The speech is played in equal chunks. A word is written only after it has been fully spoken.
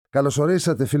Καλώς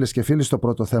ορίσατε φίλες και φίλοι στο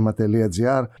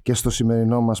protothema.gr και στο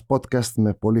σημερινό μας podcast.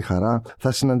 Με πολύ χαρά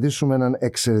θα συναντήσουμε έναν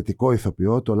εξαιρετικό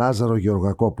ηθοποιό, τον Λάζαρο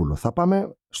Γεωργακόπουλο. Θα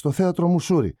πάμε στο Θέατρο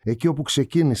Μουσούρη, εκεί όπου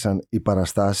ξεκίνησαν οι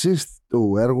παραστάσεις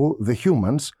του έργου The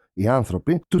Humans, οι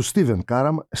Άνθρωποι, του Στίβεν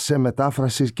Κάραμ, σε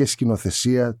μετάφραση και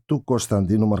σκηνοθεσία του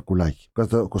Κωνσταντίνου Μαρκουλάκη.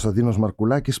 Ο Κωνσταντίνος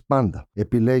Μαρκουλάκης πάντα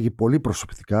επιλέγει πολύ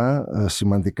προσωπικά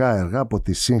σημαντικά έργα από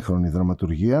τη σύγχρονη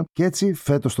δραματουργία και έτσι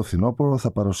φέτος το φθινόπωρο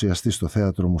θα παρουσιαστεί στο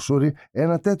Θέατρο Μουσούρη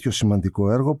ένα τέτοιο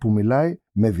σημαντικό έργο που μιλάει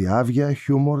με διάβγεια,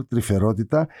 χιούμορ,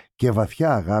 τρυφερότητα και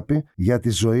βαθιά αγάπη για τη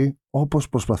ζωή όπως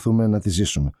προσπαθούμε να τη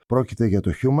ζήσουμε. Πρόκειται για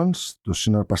το Humans, το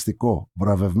συναρπαστικό,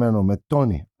 βραβευμένο με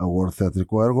Tony Award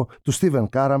θεατρικό έργο του Στίβεν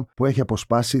Κάραμ, που έχει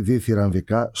αποσπάσει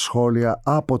διθυραμβικά σχόλια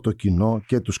από το κοινό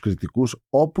και τους κριτικούς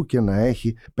όπου και να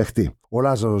έχει παιχτεί. Ο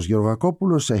Λάζαρος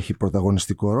Γεωργακόπουλος έχει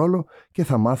πρωταγωνιστικό ρόλο και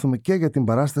θα μάθουμε και για την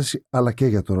παράσταση αλλά και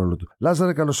για το ρόλο του.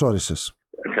 Λάζαρε, καλώς όρισες.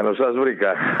 Καλώς σας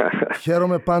βρήκα.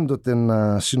 Χαίρομαι πάντοτε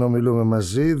να συνομιλούμε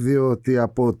μαζί, διότι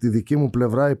από τη δική μου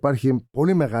πλευρά υπάρχει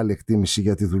πολύ μεγάλη εκτίμηση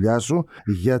για τη δουλειά σου,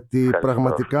 γιατί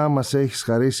πραγματικά μας έχεις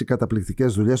χαρίσει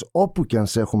καταπληκτικές δουλειές όπου και αν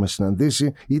σε έχουμε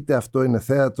συναντήσει, είτε αυτό είναι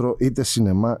θέατρο, είτε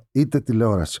σινεμά, είτε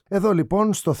τηλεόραση. Εδώ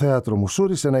λοιπόν στο Θέατρο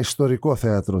Μουσούρη, σε ένα ιστορικό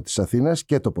θέατρο της Αθήνας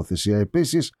και τοποθεσία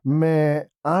επίσης, με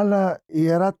άλλα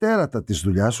ιερά τέρατα της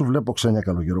δουλειάς σου, βλέπω Ξένια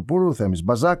Καλογεροπούλου, Θέμης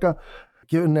Μπαζάκα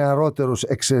και νεαρότερους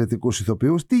εξαιρετικούς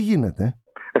ηθοποιούς. Τι γίνεται?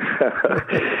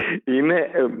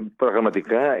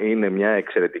 Πραγματικά είναι μια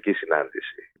εξαιρετική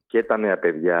συνάντηση. Και τα νέα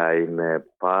παιδιά είναι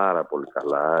πάρα πολύ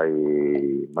καλά.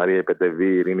 Η Μαρία Πετεβή,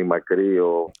 η Ειρήνη Μακρύ,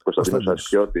 ο Κωνσταντίνος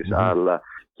Ασιώτης, αλλά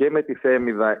και με τη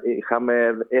Θέμηδα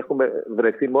έχουμε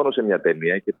βρεθεί μόνο σε μια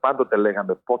ταινία και πάντοτε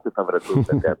λέγαμε πότε θα βρεθούν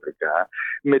τα θεατρικά.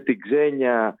 Με την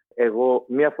Ξένια, εγώ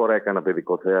μία φορά έκανα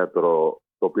παιδικό θέατρο,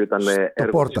 το οποίο ήταν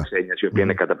έργο της Ξένιας, η οποία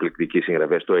είναι καταπληκτική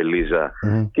συγγραφέα, στο Ελίζα,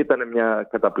 και ήταν μια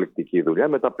καταπληκτική δουλειά.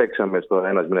 Μετά παίξαμε στο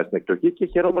Ένας Μήνας στην εκδοχή και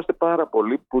χαιρόμαστε πάρα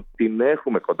πολύ που την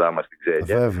έχουμε κοντά μας την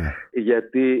Ξένια.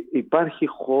 Γιατί υπάρχει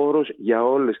χώρος για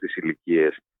όλες τις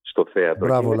ηλικίες στο θέατρο.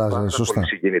 Μπράβο, είναι Λάζαρε, σωστά. Πολύ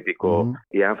συγκινητικό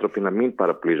οι άνθρωποι να μην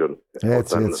παραπλίζουν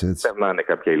όταν περνάνε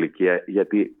κάποια ηλικία,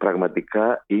 γιατί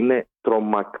πραγματικά είναι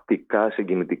τρομακτικά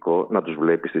συγκινητικό να τους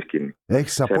βλέπεις στη σκηνή.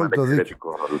 Έχεις απόλυτο δίκιο.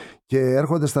 Και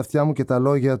έρχονται στα αυτιά μου και τα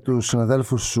λόγια του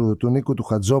συναδέλφου σου, του Νίκου του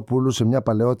Χατζόπουλου, σε μια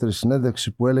παλαιότερη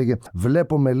συνέντευξη, που έλεγε: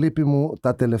 βλέπω με λύπη μου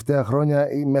τα τελευταία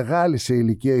χρόνια οι μεγάλοι σε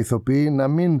ηλικία ηθοποιοί να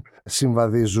μην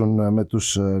συμβαδίζουν με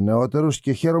τους νεότερους,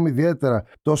 και χαίρομαι ιδιαίτερα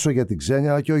τόσο για την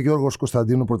Ξένια και ο Γιώργος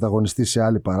Κωνσταντίνου, πρωταγωνιστή σε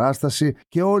άλλη παράσταση,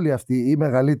 και όλοι αυτοί οι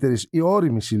μεγαλύτερης ή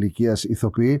όριμης ηλικίας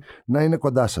ηθοποιοί να είναι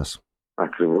κοντά σας.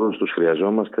 Ακριβώς, τους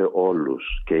χρειαζόμαστε όλους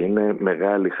και είναι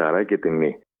μεγάλη χαρά και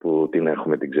τιμή που την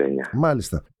έχουμε την Ξένια.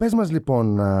 Μάλιστα. Πες μας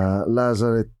λοιπόν,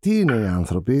 Λάζαρε, τι είναι οι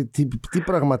άνθρωποι, τι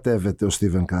πραγματεύεται ο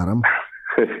Στίβεν Κάραμ?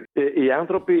 Οι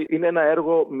άνθρωποι είναι ένα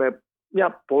έργο με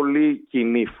μια πολύ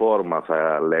κοινή φόρμα,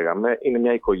 θα λέγαμε. Είναι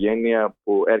μια οικογένεια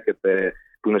που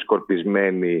είναι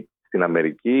σκορπισμένη στην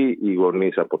Αμερική, οι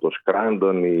γονείς από το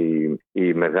Σκράντον,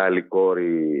 η μεγάλη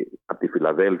κόρη από τη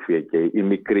Φιλαδέλφια και η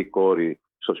μικρή κόρη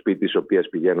στο σπίτι της οποίας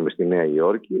πηγαίνουμε στη Νέα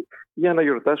Υόρκη, για να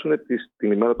γιορτάσουν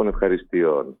την ημέρα των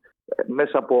ευχαριστειών.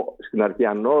 Μέσα από στην αρχή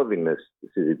ανώδυνες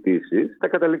συζητήσεις θα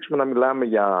καταλήξουμε να μιλάμε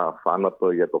για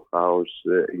θάνατο, για το χάος,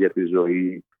 για τη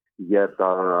ζωή, για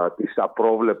τις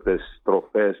απρόβλεπτες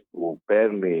στροφές που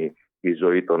παίρνει η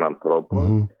ζωή των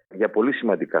ανθρώπων, για πολύ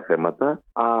σημαντικά θέματα,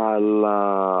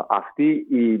 αλλά αυτή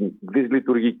η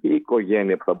δυσλειτουργική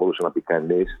οικογένεια που θα μπορούσε να πει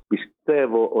κανείς,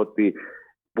 πιστεύω ότι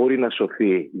μπορεί να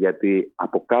σωθεί, γιατί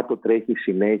από κάτω τρέχει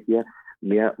συνέχεια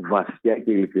μια βαθιά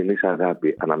και ειλικρινής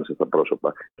αγάπη ανάμεσα στα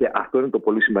πρόσωπα. Και αυτό είναι το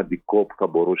πολύ σημαντικό που θα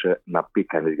μπορούσε να πει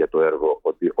κανείς για το έργο,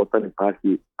 ότι όταν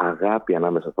υπάρχει αγάπη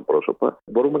ανάμεσα στα πρόσωπα,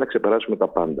 μπορούμε να ξεπεράσουμε τα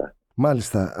πάντα.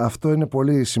 Μάλιστα, αυτό είναι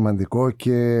πολύ σημαντικό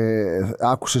και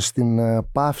άκουσες την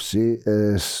παύση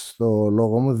στο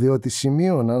λόγο μου, διότι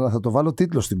σημείωνα, θα το βάλω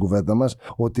τίτλο στην κουβέντα μας,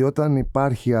 ότι όταν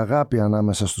υπάρχει αγάπη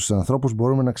ανάμεσα στους ανθρώπους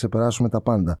μπορούμε να ξεπεράσουμε τα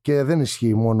πάντα. Και δεν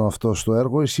ισχύει μόνο αυτό στο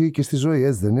έργο, ισχύει και στη ζωή,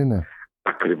 έτσι δεν είναι?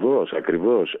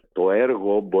 Ακριβώς. Το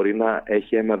έργο μπορεί να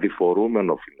έχει ένα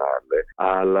διφορούμενο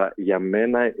φινάλε, αλλά για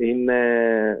μένα είναι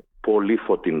πολύ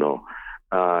φωτεινό.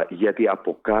 Γιατί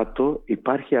από κάτω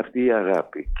υπάρχει αυτή η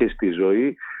αγάπη και στη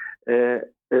ζωή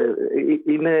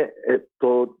είναι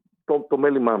το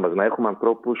μέλημά μας να έχουμε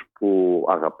ανθρώπους που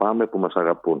αγαπάμε, που μας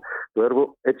αγαπούν. Το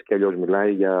έργο έτσι κι αλλιώς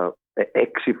μιλάει για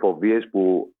 6 φοβίες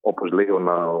που, όπως λέει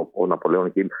ο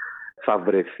Ναπολέον Χιλ, θα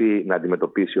βρεθεί να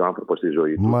αντιμετωπίσει ο άνθρωπος στη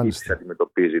ζωή του. Μάλιστα. Ή τι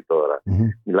αντιμετωπίζει τώρα.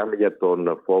 Μιλάμε για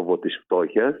τον φόβο της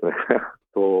φτώχειας,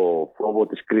 το φόβο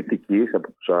της κριτικής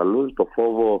από τους άλλους, το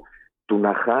φόβο του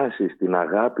να χάσεις την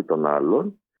αγάπη των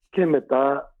άλλων, και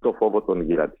μετά το φόβο των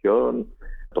γυρατιών,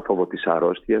 το φόβο της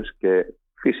αρρώστιας και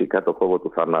φυσικά το φόβο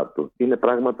του θανάτου. Είναι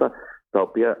πράγματα τα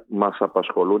οποία μας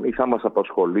απασχολούν ή θα μας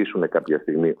απασχολήσουν κάποια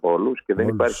στιγμή όλους και δεν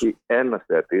υπάρχει ένας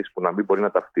θεατής που να μην μπορεί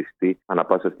να ταυτιστεί ανά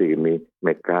πάσα στιγμή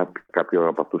με κάποιον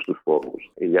από αυτούς τους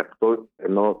φόβους. Γι' αυτό,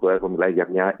 ενώ το έργο μιλάει για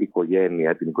μια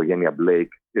οικογένεια, την οικογένεια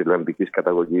Blake, ιρλανδικής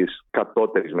καταγωγής,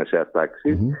 κατώτερης μεσαίας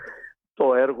τάξης,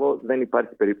 το έργο δεν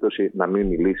υπάρχει περίπτωση να μην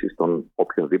μιλήσει στον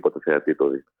οποιονδήποτε θεατή το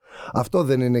δει. Αυτό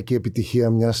δεν είναι και η επιτυχία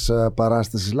μιας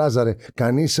παράστασης, Λάζαρε?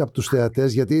 Κανείς από τους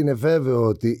θεατές, γιατί είναι βέβαιο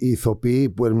ότι οι ηθοποιοί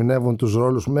που ερμηνεύουν τους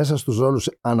ρόλους, μέσα στους ρόλους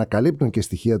ανακαλύπτουν και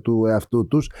στοιχεία του εαυτού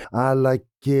τους, αλλά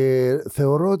και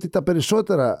θεωρώ ότι τα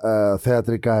περισσότερα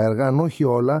θεατρικά έργα, αν όχι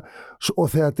όλα, ο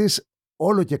θεατής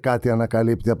όλο και κάτι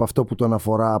ανακαλύπτει από αυτό που τον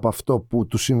αφορά, από αυτό που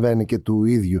του συμβαίνει και του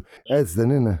ίδιου. Έτσι δεν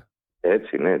είναι?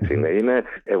 Έτσι είναι.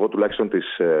 Εγώ τουλάχιστον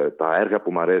τα έργα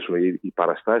που μου αρέσουν, οι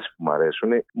παραστάσεις που μου αρέσουν,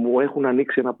 μου έχουν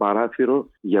ανοίξει ένα παράθυρο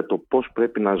για το πώς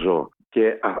πρέπει να ζω.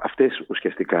 Και αυτές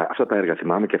ουσιαστικά, αυτά τα έργα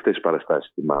θυμάμαι και αυτές τις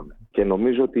παραστάσεις θυμάμαι. Και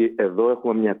νομίζω ότι εδώ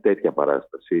έχουμε μια τέτοια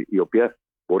παράσταση, η οποία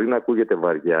μπορεί να ακούγεται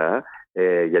βαριά,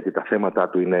 γιατί τα θέματα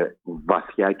του είναι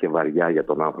βαθιά και βαριά για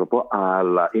τον άνθρωπο,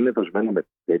 αλλά είναι δοσμένο με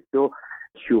τέτοιο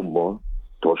χιούμορ,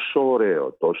 τόσο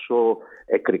ωραίο, τόσο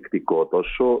εκρηκτικό,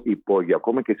 τόσο υπόγειο,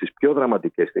 ακόμα και στις πιο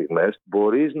δραματικές στιγμές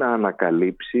μπορείς να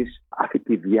ανακαλύψεις αυτή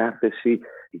τη διάθεση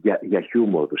για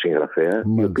χιούμορ του συγγραφέα,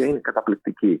 η οποία είναι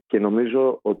καταπληκτική. Και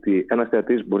νομίζω ότι ένας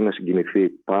θεατής μπορεί να συγκινηθεί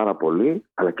πάρα πολύ,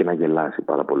 αλλά και να γελάσει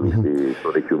πάρα πολύ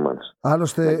στο The Humans.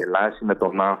 Άλλωστε... Να γελάσει με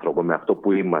τον άνθρωπο, με αυτό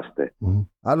που είμαστε.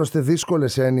 Άλλωστε,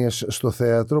 δύσκολες έννοιες στο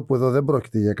θέατρο, που εδώ δεν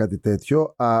πρόκειται για κάτι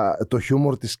τέτοιο, το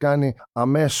χιούμορ τις κάνει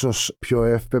αμέσως πιο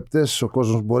εύπεπτες, ο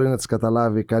κόσμος μπορεί να τις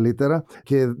καταλάβει καλύτερα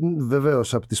και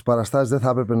βεβαίως από τις παραστάσεις δεν θα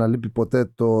έπρεπε να λείπει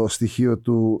ποτέ το στοιχείο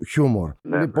του χιούμορ.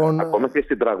 Ναι, λοιπόν, ακόμα και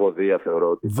στην τραγωδία θεωρώ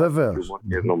ότι βεβαίως.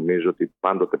 Και νομίζω ότι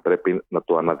πάντοτε πρέπει να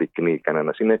το αναδεικνύει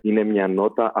κανένας. Είναι μια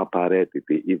νότα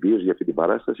απαραίτητη, ιδίως για αυτή την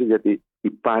παράσταση, γιατί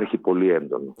υπάρχει πολύ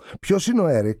έντονο. Ποιος είναι ο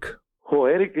Έρικ? Ο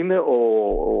Έρικ είναι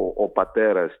ο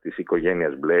πατέρας της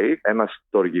οικογένειας Blake, ένας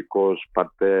στοργικός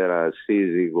πατέρας,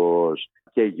 σύζυγος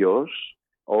και γιος,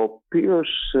 ο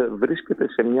οποίος βρίσκεται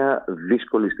σε μια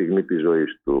δύσκολη στιγμή της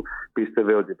ζωής του.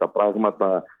 Πίστευε ότι τα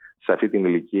πράγματα σε αυτή την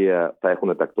ηλικία θα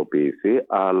έχουν τακτοποιηθεί,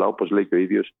 αλλά όπως λέει και ο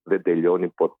ίδιος, δεν τελειώνει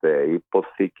ποτέ.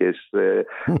 Υποθήκες,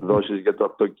 δόσεις για το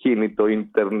αυτοκίνητο,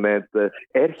 ίντερνετ.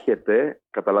 Έρχεται,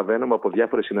 καταλαβαίνουμε από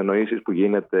διάφορες συνεννοήσεις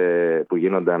που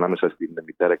γίνονται ανάμεσα στην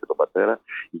μητέρα και τον πατέρα,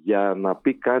 για να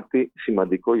πει κάτι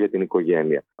σημαντικό για την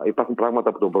οικογένεια. Υπάρχουν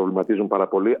πράγματα που τον προβληματίζουν πάρα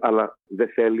πολύ, αλλά δεν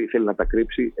θέλει να τα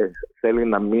κρύψει, θέλει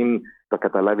να μην τα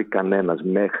καταλάβει κανένας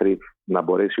μέχρι να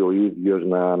μπορέσει ο ίδιος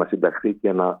να συνταχθεί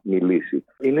και να μιλήσει.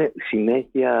 Είναι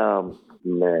συνέχεια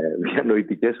με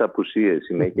διανοητικές απουσίες,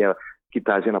 συνέχεια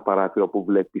κοιτάζει ένα παράθυρο που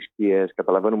βλέπει σκιές.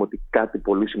 Καταλαβαίνουμε ότι κάτι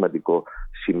πολύ σημαντικό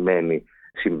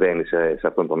συμβαίνει σε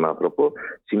αυτόν τον άνθρωπο.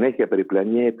 Συνέχεια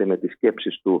περιπλανιέται με τις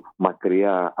σκέψεις του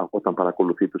μακριά όταν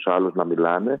παρακολουθεί τους άλλους να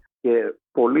μιλάνε και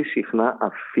πολύ συχνά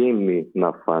αφήνει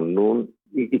να φανούν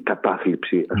η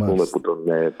κατάθλιψη, ας πούμε, που τον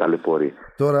ταλαιπωρεί.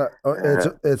 Τώρα,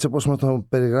 έτσι όπως με τον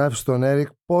περιγράφεις τον Έρικ,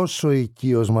 πόσο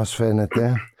οικείος μας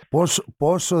φαίνεται,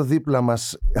 πόσο δίπλα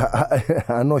μας,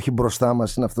 αν όχι μπροστά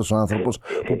μας, είναι αυτός ο άνθρωπος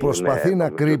που προσπαθεί να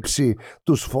κρύψει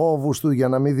τους φόβους του για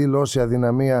να μην δηλώσει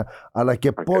αδυναμία, αλλά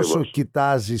και πόσο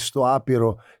κοιτάζει στο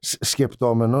άπειρο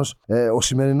σκεπτόμενος. Ο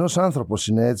σημερινός άνθρωπος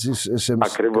είναι έτσι.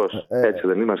 Ακριβώς, έτσι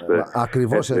δεν είμαστε.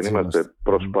 Ακριβώς έτσι δεν είμαστε.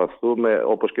 Προσπαθούμε,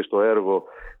 όπως και στο έργο,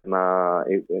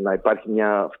 να υπάρχει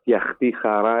μια φτιαχτή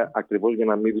χαρά, ακριβώς για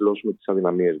να μην δηλώσουμε τις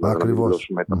αδυναμίες μας, να μην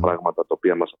δηλώσουμε τα πράγματα τα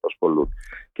οποία μας απασχολούν.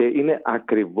 Και είναι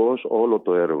ακριβώς όλο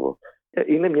το έργο.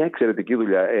 Είναι μια εξαιρετική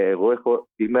δουλειά. Εγώ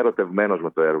είμαι ερωτευμένος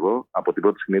με το έργο. Από την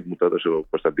πρώτη στιγμή που μου το έδωσε ο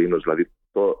Κωνσταντίνος, δηλαδή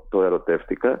το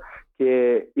ερωτεύτηκα,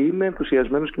 και είμαι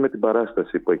ενθουσιασμένος και με την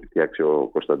παράσταση που έχει φτιάξει ο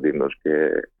Κωνσταντίνος και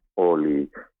όλοι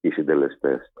οι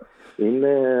συντελεστές.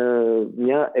 Είναι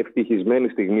μια ευτυχισμένη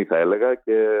στιγμή, θα έλεγα,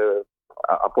 και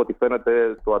από ό,τι φαίνεται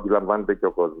το αντιλαμβάνεται και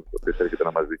ο κόσμος ο οποίος έρχεται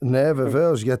να μας δει. Ναι,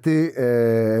 βεβαίως, γιατί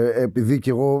επειδή και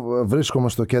εγώ βρίσκομαι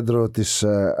στο κέντρο της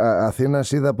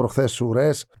Αθήνας, είδα προχθές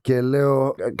ουρές και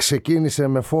λέω, ξεκίνησε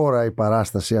με φόρα η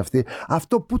παράσταση αυτή.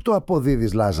 Αυτό που το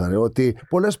αποδίδεις, Λάζαρε? Ότι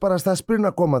πολλές παραστάσεις πριν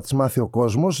ακόμα τις μάθει ο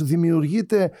κόσμος,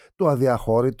 δημιουργείται το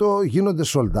αδιαχώρητο, γίνονται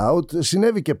sold out.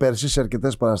 Συνέβη και πέρσι σε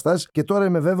αρκετές παραστάσεις και τώρα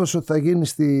είμαι βέβαιος ότι θα γίνει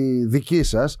στη δική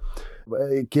σας.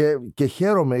 Και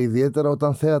χαίρομαι ιδιαίτερα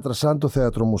όταν θέατρα σαν το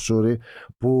Θέατρο Μουσούρη,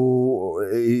 που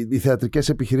οι θεατρικές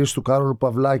επιχειρήσεις του Κάρολου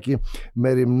Παυλάκη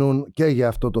μεριμνούν και για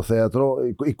αυτό το θέατρο,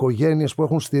 οικογένειες που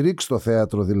έχουν στηρίξει το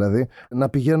θέατρο δηλαδή, να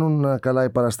πηγαίνουν καλά οι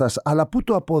παραστάσεις. Αλλά πού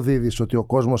το αποδίδεις ότι ο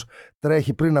κόσμος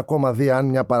τρέχει πριν ακόμα δει αν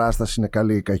μια παράσταση είναι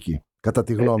καλή ή κακή, κατά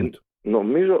τη γνώμη του?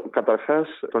 Νομίζω καταρχάς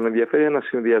τον ενδιαφέρει ένας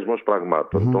συνδυασμός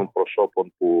πραγμάτων, των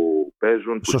προσώπων που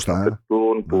παίζουν, που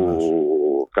σκηνοθετούν, που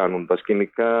κάνουν τα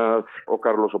σκηνικά. Ο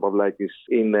Κάρλος ο Παυλάκης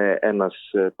είναι ένας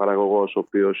παραγωγός ο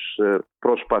οποίος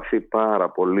προσπαθεί πάρα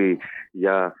πολύ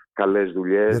για καλές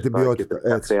δουλειές και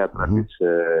τα θέατρα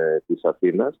της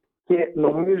Αθήνας. Και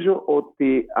νομίζω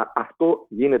ότι αυτό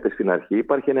γίνεται στην αρχή.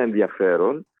 Υπάρχει ένα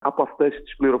ενδιαφέρον από αυτές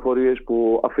τις πληροφορίες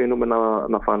που αφήνουμε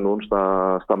να φανούν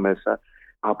στα μέσα.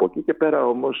 Από εκεί και πέρα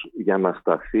όμως, για να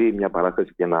σταθεί μια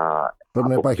παράσταση και να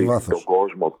αποκτήσει τον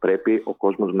κόσμο, πρέπει ο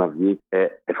κόσμος να βγει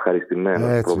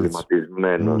ευχαριστημένος,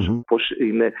 προβληματισμένος. Πώς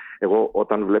είναι, εγώ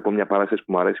όταν βλέπω μια παράσταση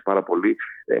που μου αρέσει πάρα πολύ,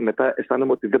 μετά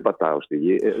αισθάνομαι ότι δεν πατάω στη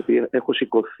γη, ότι έχω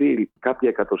σηκωθεί κάποια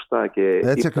εκατοστά και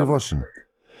έτσι ακριβώς είναι.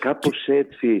 Κάπως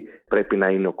έτσι πρέπει να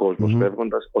είναι ο κόσμος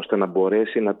φεύγοντας, ώστε να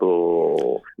μπορέσει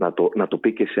να το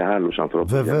πει και σε άλλους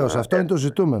ανθρώπους. Βεβαίως, αυτό είναι το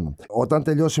ζητούμενο. Όταν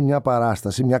τελειώσει μια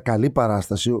παράσταση, μια καλή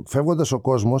παράσταση, φεύγοντας ο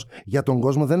κόσμος, για τον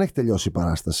κόσμο δεν έχει τελειώσει η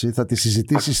παράσταση. Θα τη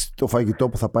συζητήσει στο φαγητό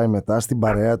που θα πάει μετά, στην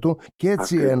παρέα του, και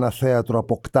έτσι ένα θέατρο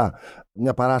αποκτά.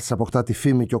 Μια παράσταση αποκτά τη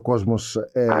φήμη και ο κόσμος.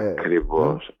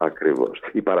 Ακριβώς.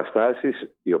 Οι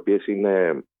παραστάσεις, οι οποίες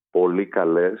είναι πολύ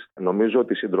καλές, νομίζω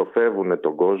ότι συντροφεύουν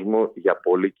τον κόσμο για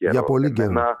πολύ καιρό. Για πολύ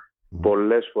καιρό.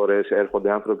 Πολλές φορές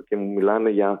έρχονται άνθρωποι και μου μιλάνε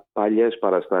για παλιές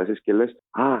παραστάσεις και λες,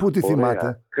 πού τη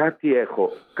θυμάται?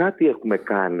 Κάτι έχουμε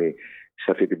κάνει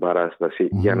σε αυτή την παράσταση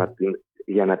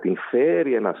για να την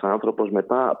φέρει ένας άνθρωπος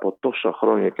μετά από τόσα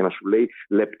χρόνια και να σου λέει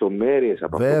λεπτομέρειες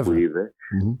από αυτό που είδε.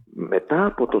 Μετά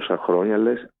από τόσα χρόνια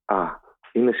λες,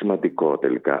 είναι σημαντικό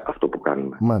τελικά αυτό που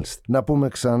κάνουμε. Μάλιστα. Να πούμε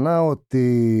ξανά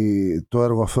ότι το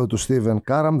έργο αυτό του Steven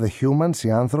Karam, The Humans,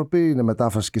 οι άνθρωποι, είναι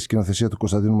μετάφραση και σκηνοθεσία του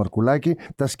Κωνσταντίνου Μαρκουλάκη,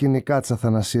 τα σκηνικά της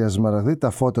Αθανασίας Μαραδί, τα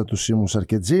φώτα του Σίμου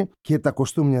Σαρκετζή και τα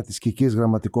κοστούμια της Κικής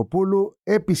Γραμματικοπούλου.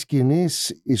 Επί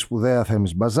σκηνής η σπουδαία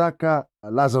Θέμης Μπαζάκα,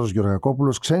 Λάζαρος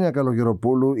Γεωργακόπουλος, Ξένια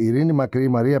Καλογεροπούλου, Ειρήνη Μακρύ,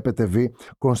 Μαρία Πετεβή,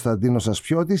 Κωνσταντίνος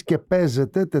Ασφιώτης, και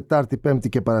παίζεται Τετάρτη, Πέμπτη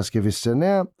και Παρασκευή στις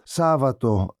 9.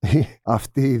 Σάββατο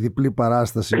αυτή η διπλή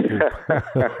παράσταση που...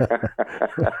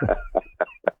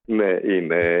 Ναι,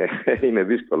 είναι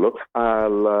δύσκολο,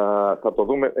 αλλά θα το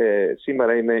δούμε.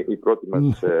 Σήμερα είναι η πρώτη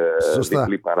μας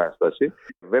διπλή παράσταση.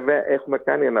 Βέβαια έχουμε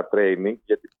κάνει ένα training,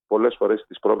 γιατί πολλές φορές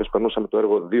τις πρόβες περνούσαμε το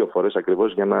έργο 2 φορές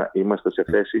ακριβώς για να είμαστε σε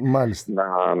θέση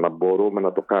να μπορούμε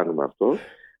να το κάνουμε αυτό.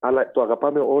 Αλλά το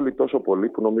αγαπάμε όλοι τόσο πολύ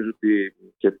που νομίζω ότι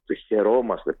και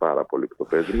χαιρόμαστε πάρα πολύ που το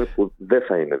παίζουμε, που δεν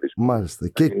θα είναι δύσκολο. Μάλιστα.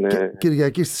 Και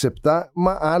Κυριακή στις 7.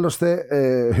 Άλλωστε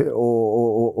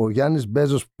ο Γιάννης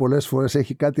Μπέζος πολλές φορές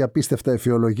έχει κάτι απίστευτα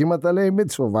εφιολογήματα. Λέει μην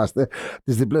τις φοβάστε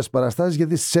τις διπλές παραστάσεις,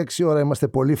 γιατί στις 6 ώρα είμαστε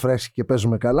πολύ φρέσκοι και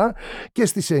παίζουμε καλά, και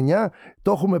στις 9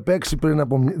 το έχουμε παίξει πριν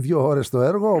από 2 ώρες το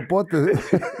έργο, οπότε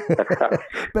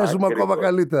παίζουμε ακόμα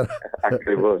καλύτερα.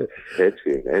 Ακριβώς. Έτσι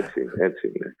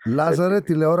είναι. Λάζαρε,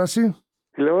 Τηλεόραση,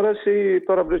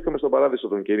 τώρα βρίσκομαι στον Παράδεισο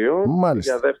των Κυριών.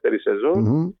 Μάλιστα. Για δεύτερη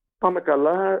σεζόν. Πάμε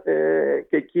καλά,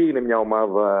 και εκεί είναι μια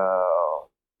ομάδα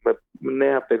με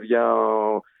νέα παιδιά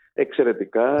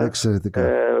εξαιρετικά.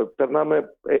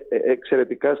 Περνάμε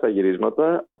εξαιρετικά στα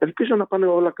γυρίσματα. Ελπίζω να πάνε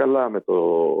όλα καλά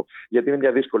γιατί είναι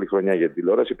μια δύσκολη χρονιά για τη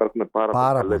τηλεόραση. Υπάρχουν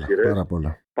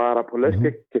πάρα πολλές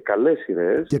και καλές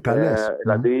σειρές.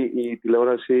 Δηλαδή η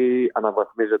τηλεόραση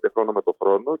αναβαθμίζεται χρόνο με το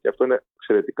χρόνο, και αυτό είναι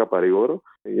εξαιρετικά παρήγορο,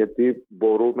 γιατί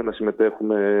μπορούμε να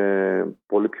συμμετέχουμε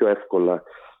πολύ πιο εύκολα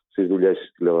στις δουλειές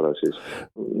της τηλεόρασης.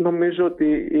 Νομίζω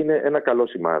ότι είναι ένα καλό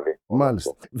σημάδι.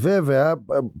 Μάλιστα. Βέβαια,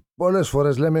 πολλές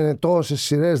φορές λέμε είναι τόσες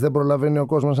σειρές, δεν προλαβαίνει ο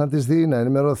κόσμος να τις δει, να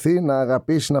ενημερωθεί, να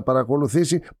αγαπήσει, να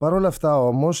παρακολουθήσει. Παρ' όλα αυτά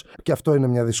όμως, και αυτό είναι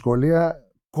μια δυσκολία,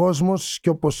 κόσμος, και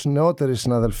όπως νεότεροι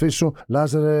συναδελφοί σου,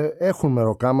 Λάζαρε, έχουν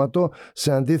μεροκάματο,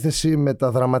 σε αντίθεση με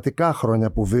τα δραματικά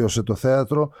χρόνια που βίωσε το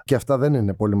θέατρο, και αυτά δεν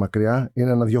είναι πολύ μακριά,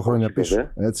 είναι 1-2 χρόνια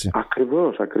πίσω. Έτσι.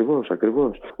 Ακριβώς.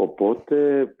 Οπότε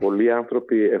πολλοί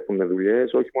άνθρωποι έχουν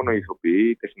δουλειές, όχι μόνο οι ηθοποιοί,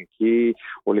 οι τεχνικοί,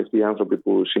 όλοι αυτοί οι άνθρωποι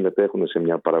που συμμετέχουν σε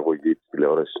μια παραγωγή της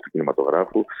τηλεόρασης, του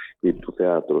κινηματογράφου ή του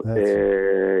θεάτρου.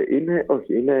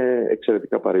 Είναι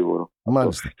εξαιρετικά παρήγορο.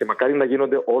 Μάλιστα. Και μακάρι να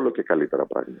γίνονται όλο και καλύτερα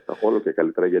πράγματα. Όλο και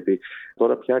καλύτερα, γιατί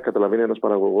τώρα πια καταλαβαίνει ένας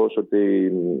παραγωγός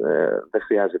ότι δεν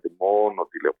χρειάζεται μόνο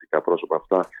τηλεοπτικά πρόσωπα,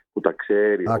 αυτά που τα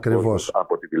ξέρει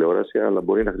από τη τηλεόραση, αλλά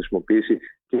μπορεί να χρησιμοποιήσει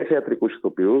και θεατρικούς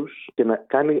ηθοποιούς και να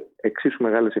κάνει εξίσου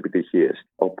μεγάλες επιτυχίες.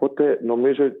 Οπότε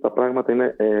νομίζω ότι τα πράγματα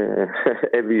είναι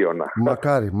ευίωνα.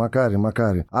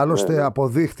 Μακάρι. Άλλωστε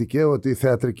αποδείχτηκε ότι οι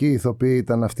θεατρικοί ηθοποιοί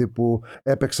ήταν αυτοί που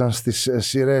έπαιξαν στις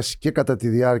σειρές και κατά τη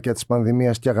διάρκεια της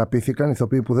πανδημίας και αγαπήθηκαν.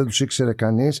 Ηθοποιοί που δεν τους ήξερε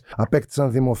κανείς,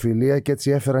 απέκτησαν δημοφιλία και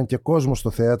έτσι έφεραν και κόσμο στο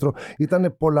θέατρο.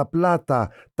 Ήταν πολλαπλά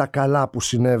τα καλά που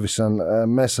συνέβησαν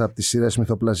μέσα από τις σειρές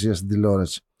μυθοπλασίας στην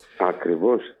τηλεόραση.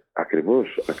 Ακριβώς.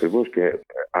 Και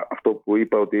αυτό που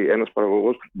είπα ότι ένας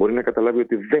παραγωγός μπορεί να καταλάβει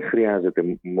ότι δεν χρειάζεται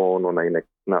μόνο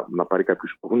να πάρει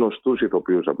κάποιους γνωστούς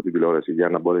ηθοποιούς από την τηλεόραση για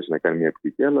να μπορέσει να κάνει μια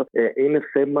επιτυχία, αλλά είναι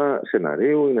θέμα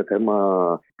σεναρίου, είναι θέμα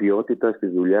ποιότητας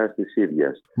της δουλειάς της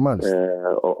ίδιας.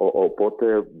 Οπότε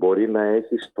μπορεί να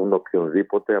έχεις τον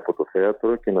οποιονδήποτε από το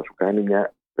θέατρο και να σου κάνει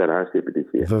μια τεράστια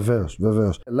επιτυχία. Βεβαίως,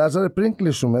 βεβαίως. Λάζαρε, πριν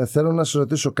κλείσουμε, θέλω να σε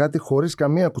ρωτήσω κάτι χωρίς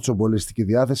καμία κουτσομπολιστική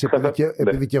διάθεση,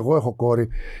 επειδή και εγώ έχω κόρη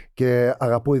και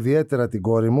αγαπώ ιδιαίτερα την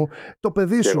κόρη μου. Το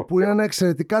παιδί σου, που είναι ένα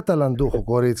εξαιρετικά ταλαντούχο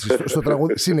κορίτσι στο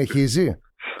τραγούδι, συνεχίζει?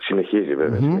 Συνεχίζει,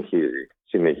 βέβαια.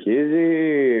 Συνεχίζει,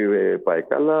 πάει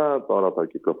καλά. Τώρα θα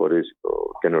κυκλοφορήσει το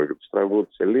καινούργιο της τραγούδι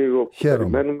σε λίγο.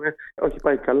 Περιμένουμε. Όχι,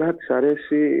 πάει καλά, της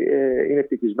αρέσει, είναι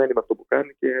ευτυχισμένη με αυτό που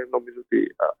κάνει και νομίζω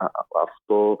ότι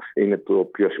αυτό είναι το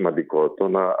πιο σημαντικό. Το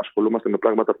να ασχολούμαστε με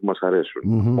πράγματα που μας αρέσουν.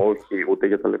 Όχι ούτε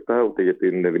για τα λεφτά, ούτε για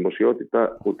την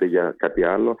δημοσιότητα, ούτε για κάτι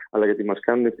άλλο, αλλά γιατί μας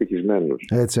κάνουν ευτυχισμένους.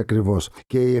 Έτσι ακριβώς.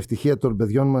 Και η ευτυχία των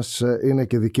παιδιών μας είναι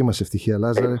και δική μας ευτυχία,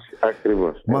 Λάζαρε.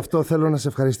 Ακριβώς. Με αυτό θέλω να σε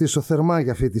ευχαριστήσω θερμά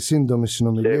για αυτή τη σύντομη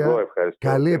συνομιλία.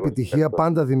 Καλή επιτυχία,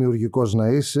 πάντα δημιουργικός να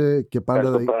είσαι και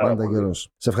πάντα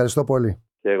γερός. Σε ευχαριστώ πολύ.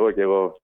 Και εγώ.